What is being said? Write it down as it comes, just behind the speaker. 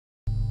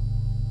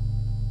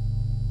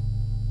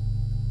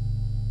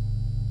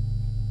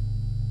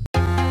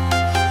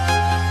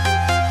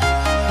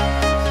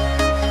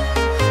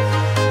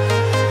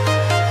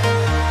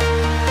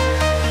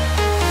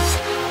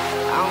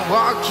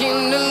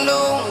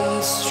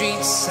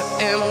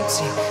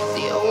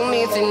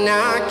thing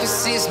I can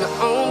see is my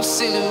own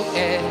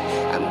silhouette.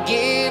 I'm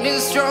getting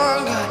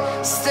stronger,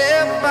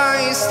 step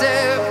by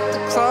step. The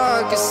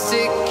clock is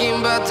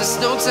ticking, but there's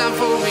no time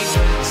for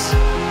regrets.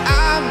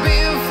 I've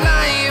been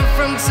flying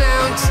from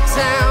town to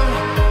town,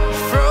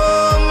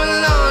 from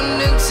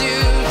London to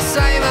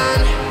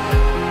Taiwan.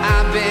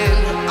 I've been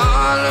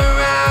all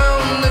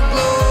around the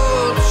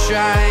globe,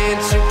 trying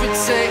to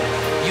protect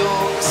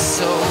your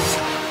soul.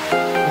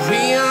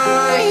 We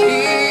are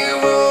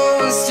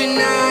heroes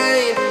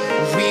tonight.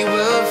 We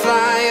will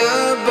fly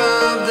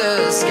above the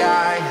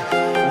sky.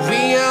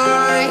 We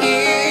are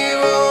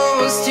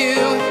heroes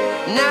tonight.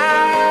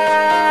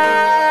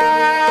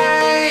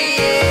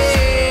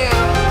 Yeah.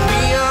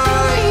 We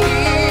are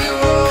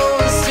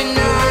heroes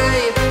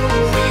tonight.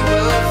 We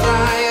will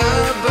fly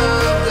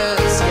above the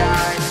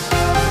sky.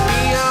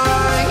 We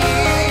are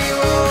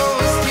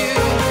heroes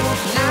tonight.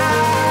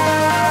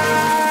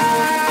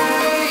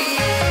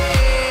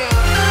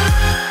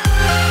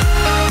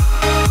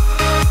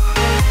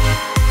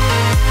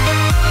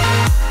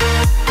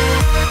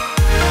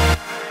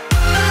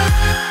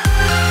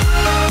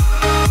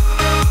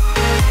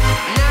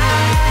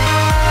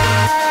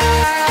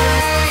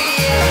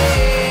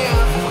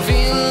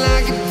 Feeling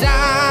like a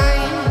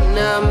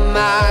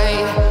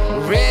dynamite,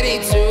 ready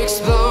to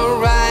explode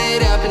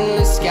right up in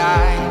the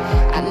sky.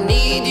 I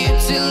need you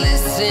to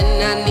listen,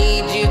 I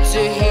need you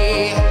to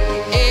hear,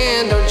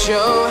 and don't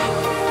show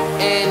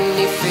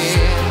any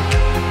fear.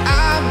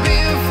 I've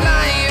been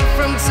flying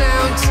from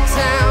town to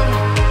town,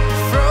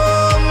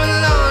 from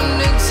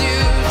London to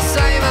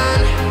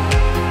Taiwan.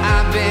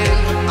 I've been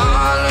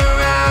all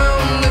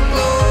around the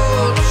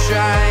globe,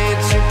 trying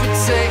to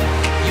protect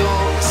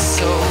your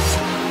soul.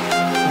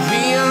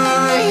 We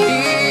are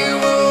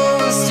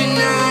heroes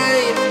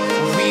tonight.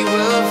 We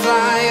will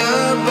fly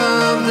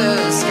above the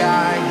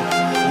sky.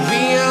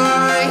 We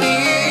are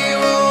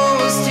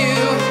heroes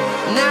tonight.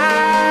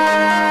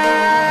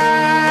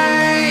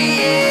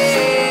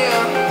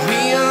 Yeah.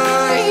 We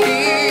are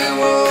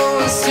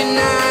heroes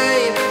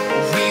tonight.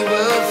 We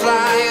will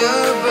fly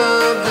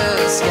above the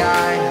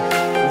sky.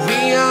 We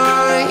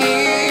are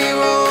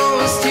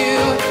heroes tonight.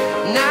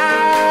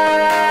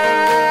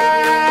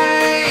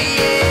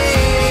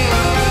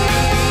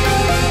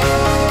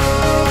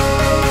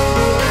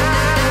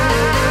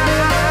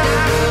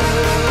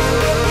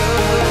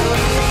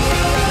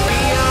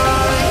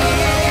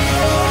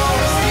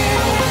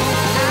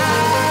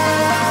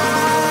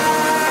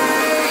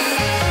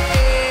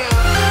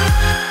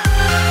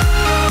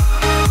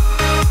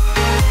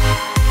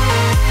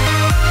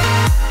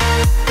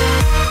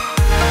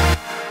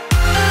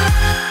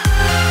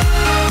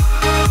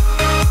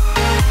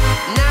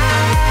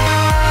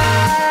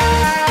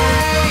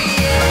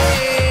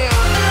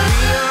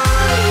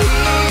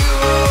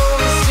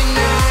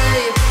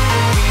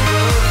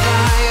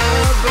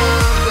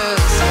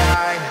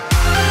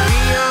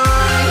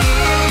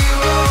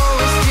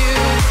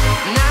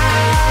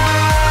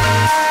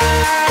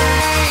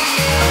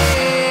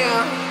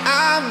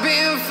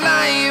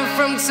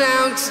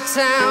 Town to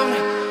town,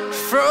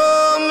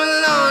 from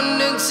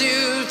London to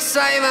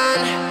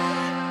Taiwan.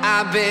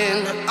 I've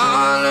been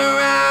all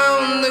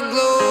around the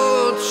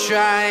globe,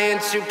 trying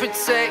to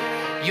protect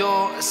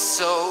your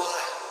soul.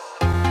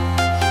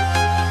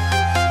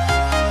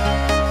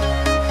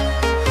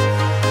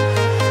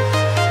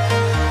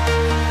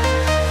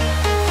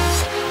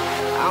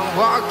 I'm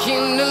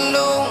walking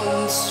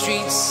alone, the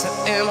streets are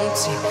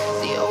empty.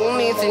 The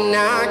only thing I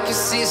can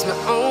see is my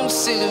own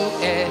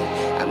silhouette.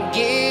 I'm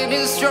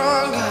getting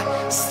stronger,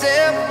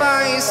 step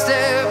by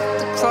step.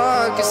 The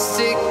clock is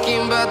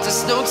ticking, but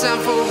there's no time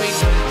for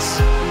regrets.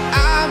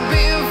 I've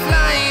been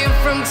flying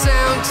from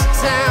town to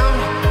town,